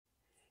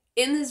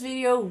In this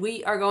video,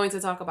 we are going to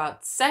talk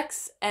about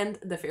sex and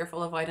the fearful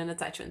avoidant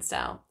attachment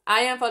style.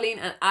 I am Pauline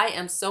and I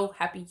am so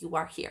happy you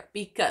are here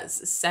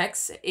because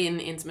sex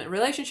in intimate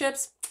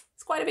relationships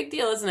is quite a big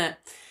deal, isn't it?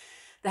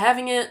 The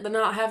having it, the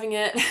not having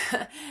it,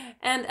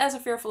 and as a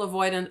fearful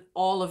avoidant,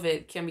 all of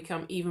it can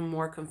become even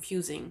more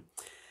confusing.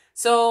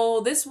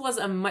 So this was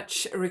a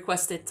much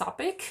requested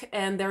topic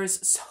and there is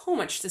so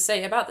much to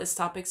say about this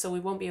topic, so we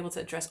won't be able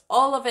to address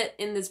all of it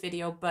in this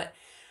video, but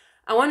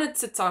I wanted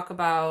to talk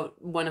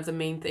about one of the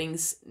main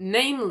things,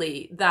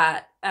 namely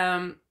that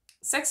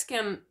sex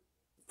can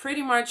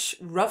pretty much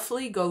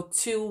roughly go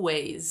two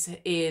ways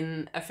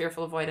in a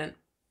fearful avoidant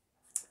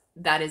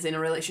that is in a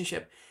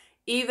relationship.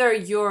 Either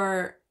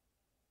you're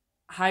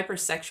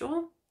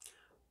hypersexual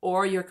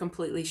or you're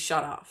completely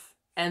shut off.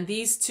 And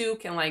these two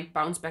can like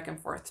bounce back and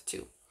forth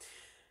too.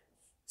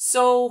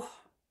 So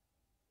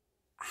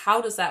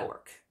how does that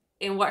work?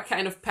 In what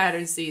kind of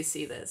patterns do you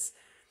see this?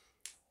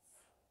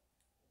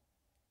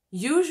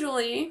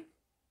 Usually,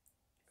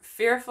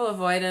 fearful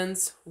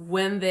avoidance,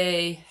 when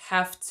they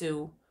have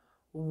to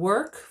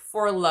work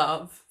for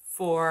love,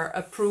 for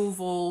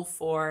approval,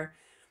 for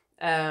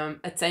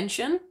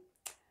attention,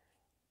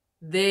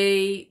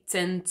 they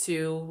tend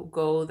to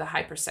go the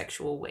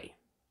hypersexual way.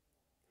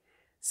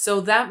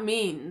 So that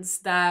means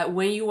that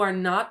when you are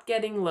not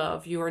getting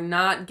love, you are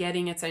not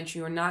getting attention,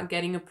 you are not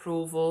getting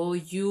approval,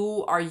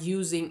 you are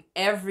using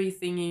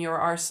everything in your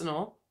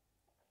arsenal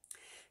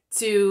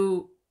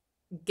to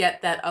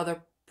get that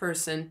other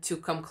person to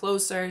come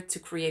closer, to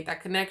create that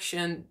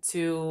connection,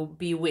 to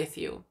be with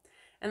you.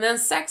 And then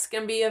sex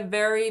can be a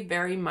very,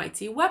 very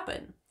mighty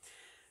weapon.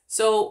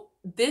 So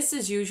this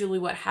is usually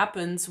what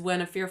happens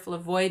when a fearful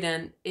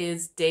avoidant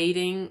is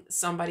dating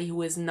somebody who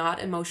is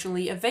not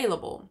emotionally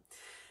available.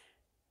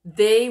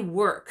 They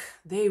work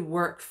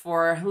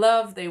for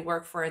love, they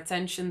work for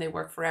attention, they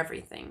work for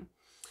everything.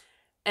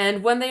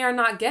 And when they are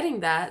not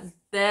getting that,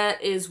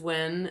 that is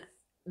when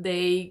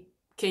they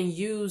can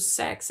use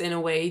sex in a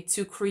way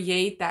to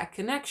create that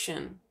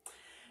connection.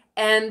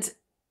 And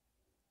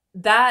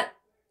that,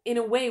 in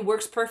a way,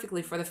 works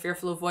perfectly for the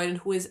fearful avoidant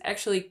who is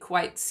actually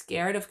quite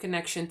scared of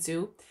connection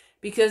too,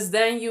 because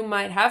then you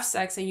might have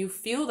sex and you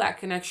feel that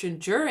connection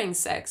during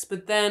sex,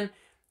 but then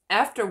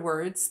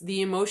afterwards,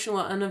 the emotional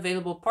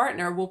unavailable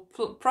partner will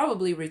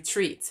probably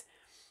retreat.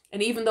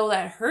 And even though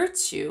that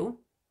hurts you,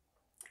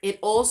 it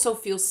also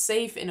feels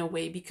safe in a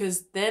way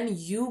because then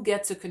you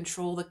get to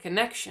control the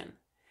connection.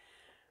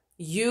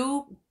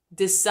 You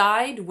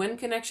decide when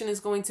connection is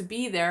going to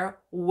be there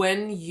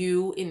when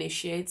you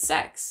initiate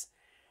sex.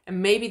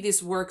 And maybe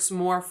this works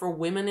more for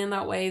women in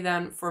that way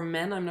than for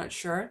men, I'm not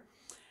sure.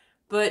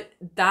 But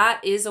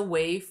that is a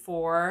way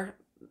for,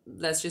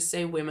 let's just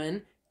say,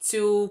 women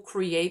to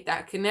create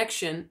that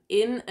connection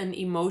in an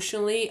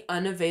emotionally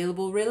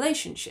unavailable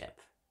relationship.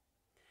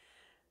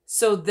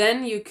 So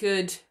then you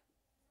could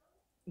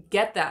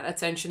get that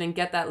attention and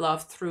get that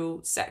love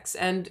through sex.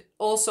 And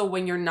also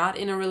when you're not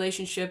in a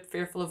relationship,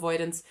 fearful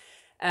avoidance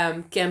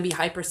can be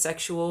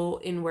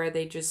hypersexual, in where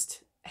they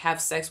just have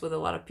sex with a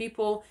lot of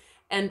people.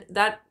 And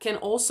that can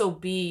also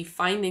be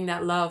finding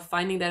that love,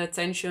 finding that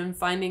attention,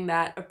 finding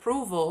that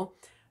approval,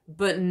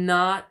 but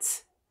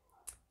not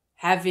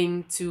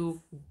having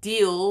to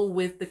deal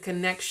with the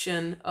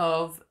connection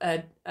of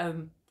a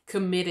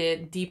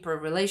committed, deeper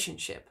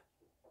relationship.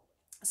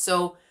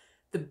 So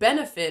the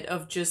benefit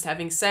of just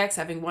having sex,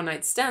 having one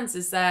night stands,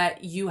 is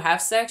that you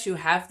have sex, you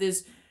have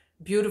this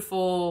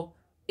beautiful,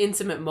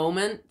 intimate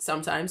moment.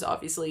 Sometimes,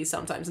 obviously,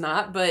 sometimes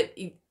not, but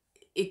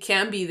it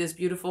can be this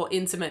beautiful,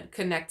 intimate,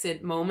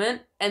 connected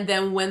moment. And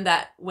then when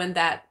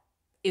that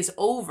is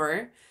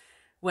over,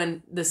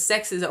 when the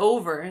sex is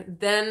over,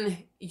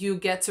 then you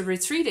get to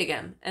retreat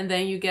again, and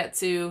then you get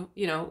to,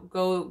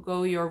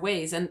 go your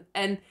ways. And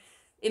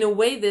in a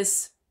way,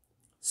 this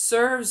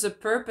serves a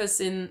purpose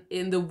in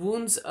the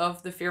wounds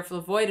of the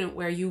fearful avoidant,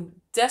 where you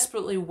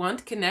desperately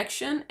want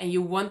connection and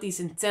you want these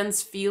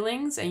intense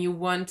feelings and you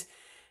want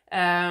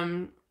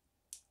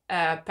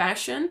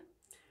passion,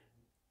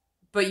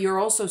 but you're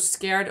also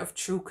scared of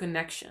true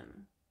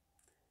connection.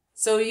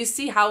 So you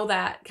see how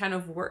that kind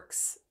of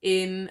works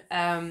in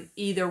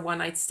either one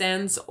night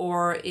stands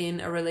or in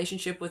a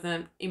relationship with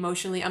an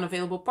emotionally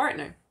unavailable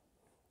partner.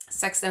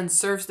 Sex then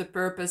serves the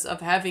purpose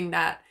of having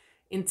that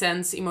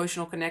intense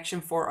emotional connection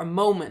for a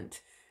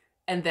moment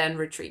and then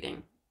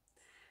retreating.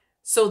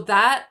 So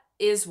that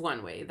is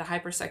one way, the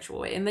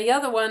hypersexual way. And the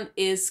other one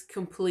is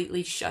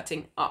completely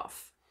shutting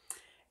off.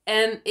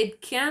 And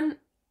it can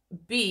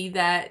be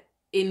that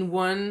in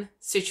one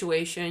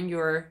situation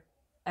you're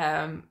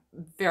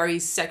very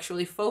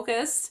sexually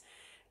focused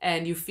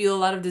and you feel a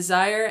lot of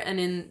desire, and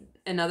in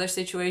another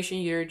situation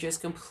you're just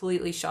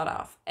completely shut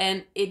off.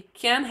 And it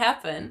can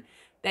happen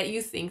that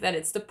you think that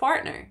it's the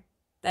partner,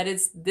 that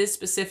it's this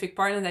specific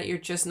partner that you're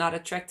just not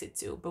attracted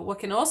to. But what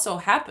can also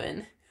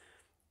happen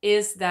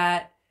is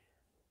that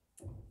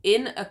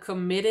in a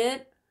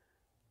committed,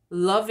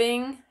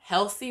 loving,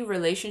 healthy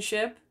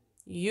relationship,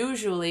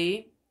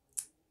 usually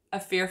a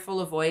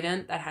fearful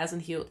avoidant that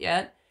hasn't healed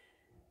yet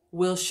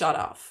will shut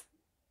off,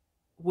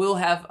 will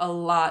have a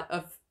lot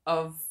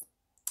of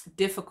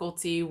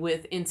difficulty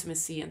with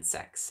intimacy and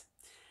sex.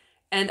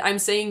 And I'm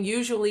saying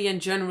usually and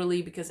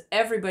generally because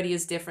everybody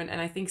is different, and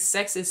I think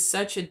sex is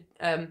such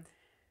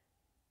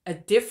a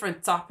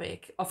different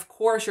topic. Of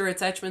course, your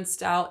attachment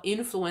style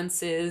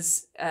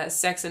influences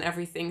sex and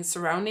everything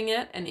surrounding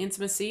it and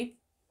intimacy,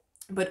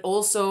 but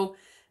also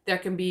there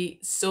can be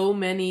so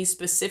many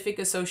specific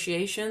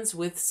associations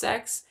with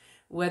sex,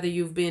 whether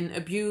you've been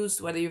abused,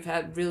 whether you've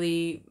had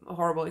really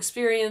horrible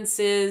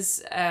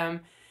experiences.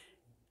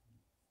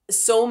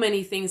 So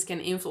many things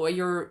can influence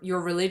your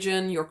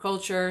religion, your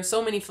culture.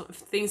 So many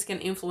things can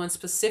influence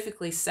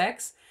specifically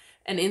sex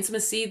and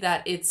intimacy,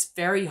 that it's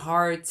very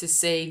hard to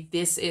say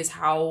this is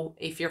how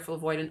a fearful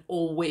avoidant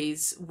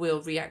always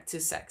will react to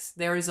sex.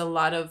 There is a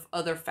lot of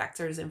other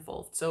factors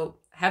involved. So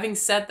having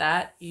said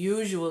that,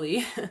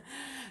 usually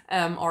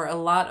or a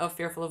lot of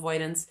fearful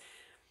avoidants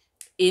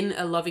in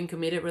a loving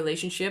committed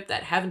relationship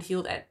that haven't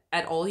healed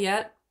at all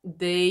yet,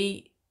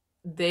 they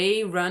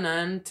run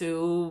on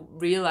to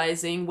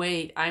realizing,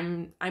 wait,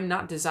 I'm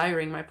not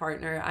desiring my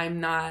partner,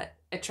 I'm not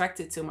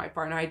attracted to my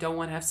partner, I don't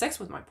want to have sex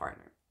with my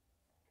partner.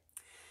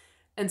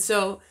 And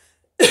so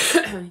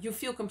you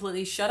feel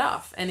completely shut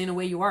off, and in a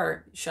way you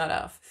are shut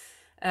off.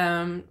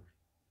 And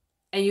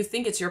you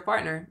think it's your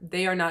partner.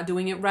 They are not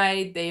doing it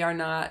right. They are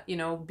not,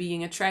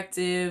 being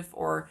attractive,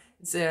 or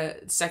it's a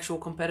sexual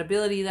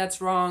compatibility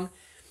that's wrong.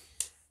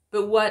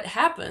 But what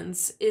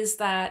happens is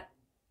that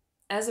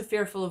as a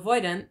fearful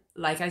avoidant,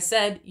 like I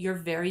said, you're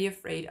very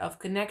afraid of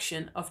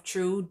connection, of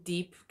true,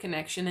 deep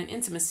connection and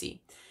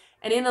intimacy.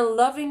 And in a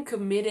loving,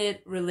 committed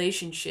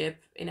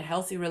relationship, in a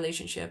healthy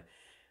relationship,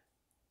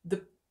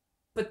 the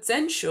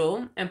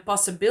potential and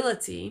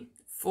possibility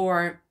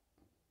for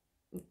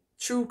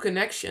true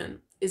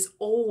connection is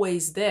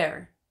always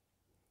there,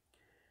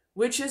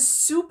 which is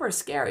super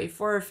scary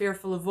for a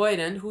fearful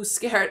avoidant who's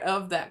scared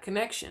of that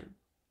connection.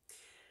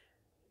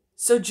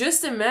 So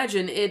just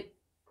imagine it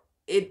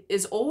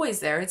is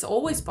always there, it's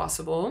always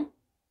possible,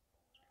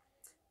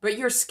 but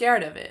you're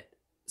scared of it.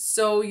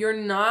 So you're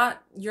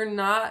not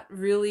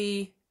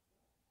really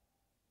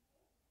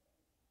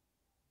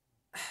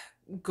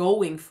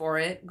going for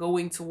it,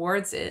 going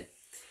towards it.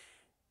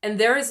 And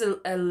there is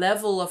a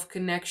level of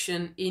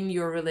connection in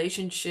your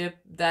relationship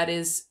that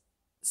is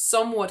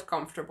somewhat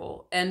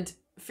comfortable. And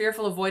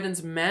fearful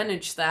avoidants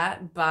manage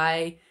that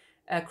by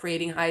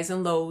creating highs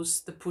and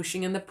lows, the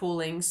pushing and the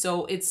pulling.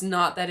 So it's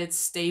not that it's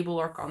stable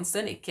or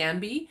constant. It can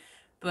be,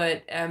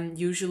 but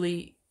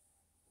usually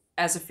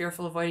as a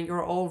fearful avoidant,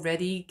 you're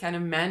already kind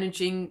of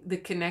managing the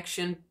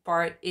connection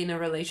part in a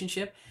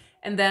relationship.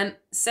 And then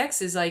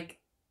sex is like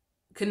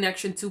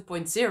connection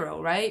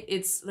 2.0, right?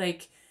 It's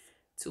like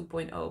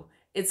 2.0.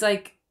 It's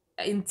like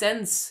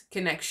intense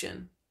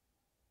connection.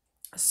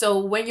 So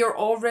when you're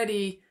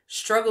already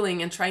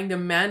struggling and trying to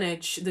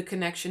manage the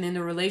connection in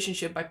the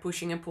relationship by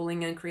pushing and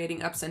pulling and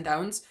creating ups and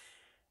downs,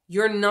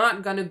 you're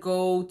not going to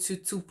go to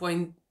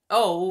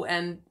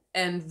 2.0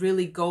 and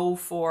really go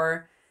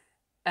for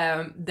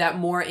that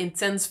more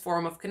intense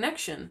form of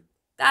connection.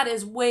 That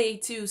is way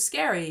too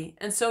scary.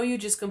 And so you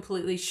just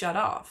completely shut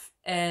off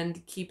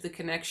and keep the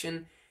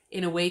connection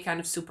in a way kind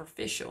of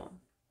superficial.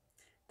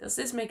 Does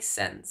this make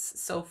sense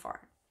so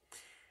far?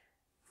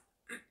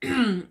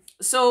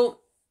 So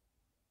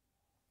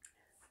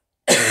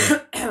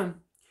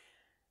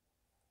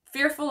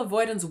fearful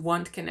avoidants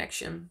want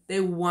connection. They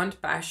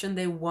want passion.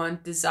 They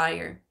want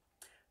desire.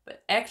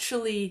 But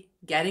actually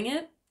getting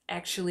it,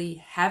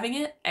 actually having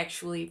it,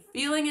 actually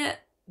feeling it,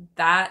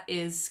 that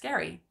is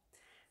scary,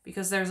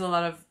 because there's a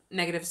lot of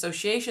negative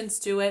associations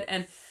to it.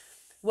 And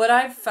what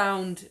I've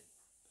found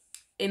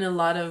in a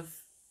lot of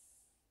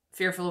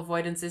fearful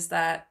avoidance is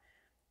that,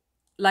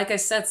 like I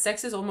said,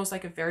 sex is almost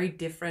like a very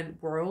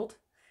different world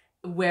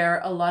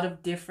where a lot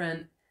of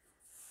different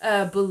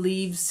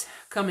beliefs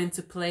come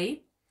into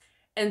play.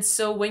 And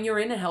so when you're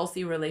in a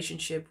healthy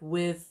relationship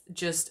with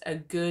just a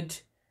good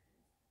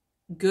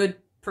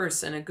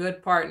person, a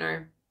good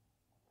partner,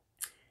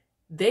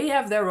 they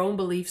have their own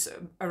beliefs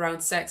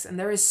around sex. And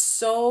there is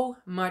so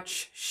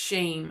much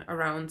shame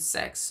around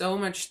sex, so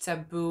much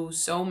taboo,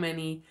 so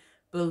many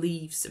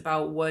beliefs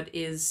about what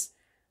is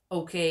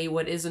okay,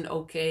 what isn't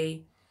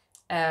okay.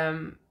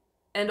 And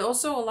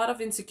also a lot of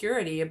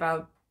insecurity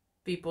about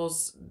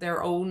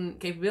their own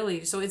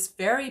capabilities. So it's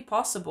very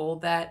possible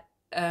that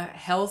a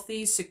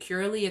healthy,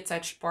 securely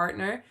attached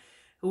partner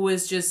who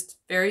is just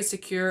very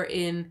secure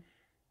in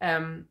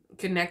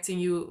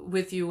connecting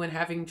with you and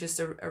having just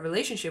a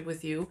relationship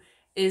with you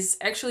is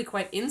actually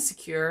quite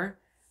insecure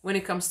when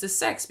it comes to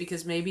sex,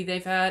 because maybe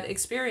they've had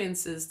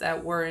experiences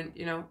that weren't,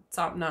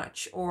 top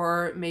notch,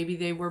 or maybe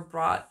they were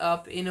brought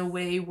up in a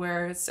way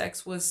where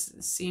sex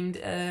seemed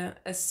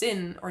a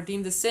sin, or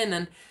deemed a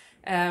sin,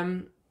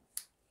 and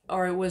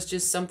or it was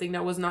just something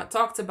that was not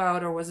talked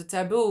about or was a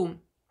taboo.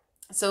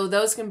 So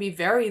those can be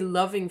very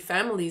loving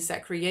families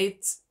that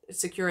create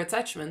secure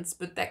attachments,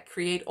 but that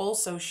create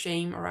also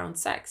shame around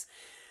sex.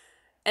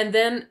 And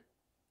then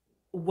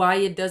why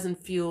it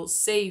doesn't feel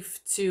safe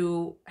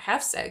to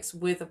have sex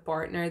with a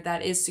partner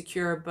that is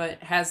secure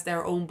but has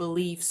their own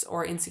beliefs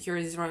or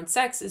insecurities around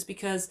sex is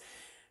because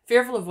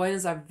fearful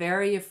avoidants are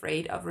very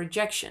afraid of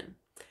rejection.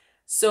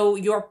 So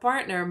your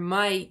partner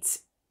might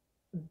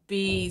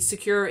be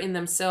secure in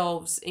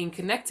themselves in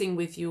connecting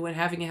with you and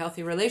having a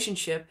healthy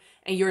relationship,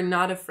 and you're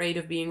not afraid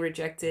of being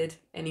rejected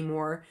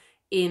anymore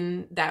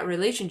in that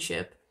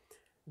relationship,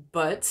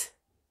 but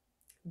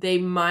they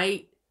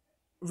might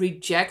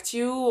reject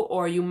you,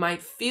 or you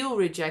might feel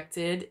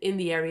rejected in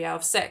the area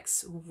of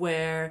sex,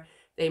 where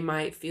they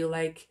might feel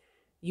like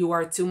you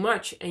are too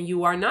much, and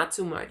you are not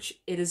too much.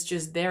 It is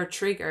just their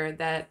trigger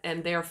that,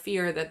 and their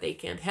fear that they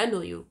can't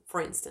handle you,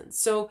 for instance.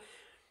 So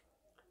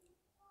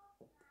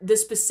the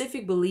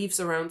specific beliefs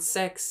around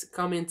sex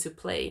come into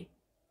play,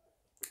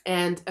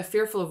 and a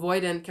fearful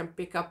avoidant can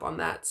pick up on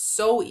that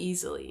so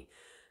easily.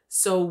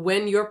 So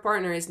when your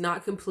partner is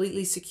not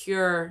completely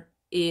secure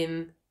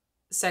in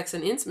sex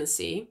and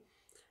intimacy,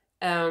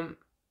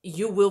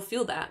 you will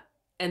feel that.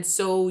 And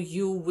so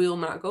you will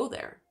not go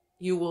there.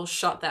 You will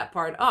shut that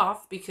part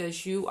off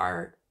because you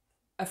are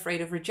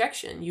afraid of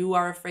rejection. You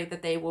are afraid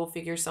that they will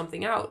figure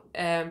something out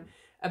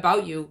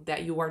about you,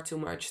 that you are too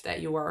much,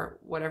 that you are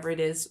whatever it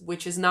is,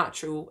 which is not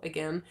true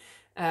again.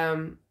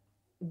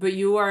 But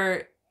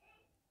you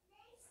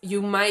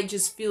might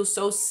just feel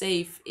so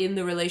safe in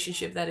the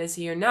relationship that is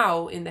here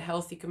now, in the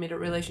healthy, committed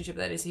relationship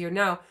that is here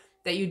now,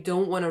 that you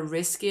don't want to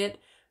risk it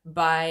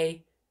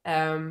by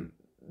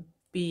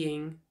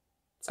being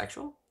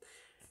sexual,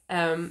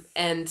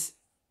 and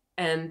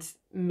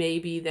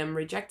maybe them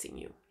rejecting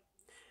you.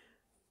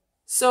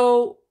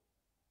 So,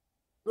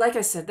 like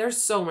I said, there's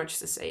so much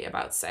to say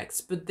about sex,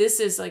 but this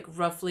is like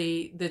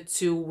roughly the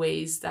two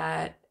ways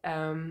that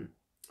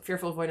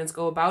fearful avoidants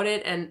go about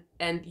it.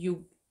 And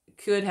you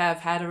could have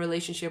had a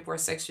relationship where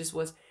sex just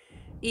was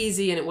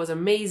easy and it was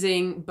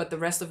amazing, but the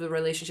rest of the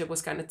relationship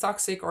was kind of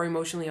toxic or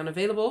emotionally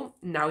unavailable.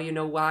 Now you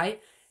know why.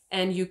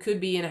 And you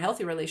could be in a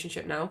healthy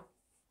relationship now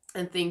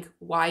and think,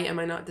 why am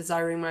I not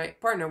desiring my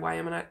partner? Why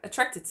am I not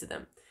attracted to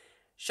them?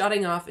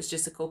 Shutting off is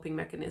just a coping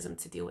mechanism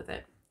to deal with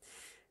it.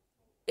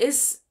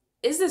 Is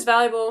this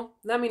valuable?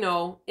 Let me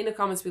know in the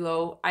comments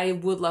below. I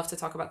would love to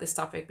talk about this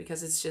topic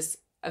because it's just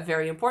a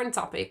very important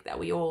topic that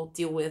we all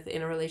deal with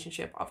in a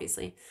relationship,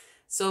 obviously.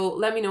 So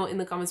let me know in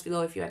the comments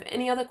below if you have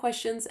any other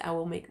questions. I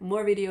will make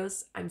more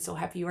videos. I'm so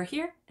happy you are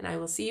here, and I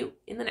will see you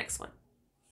in the next one.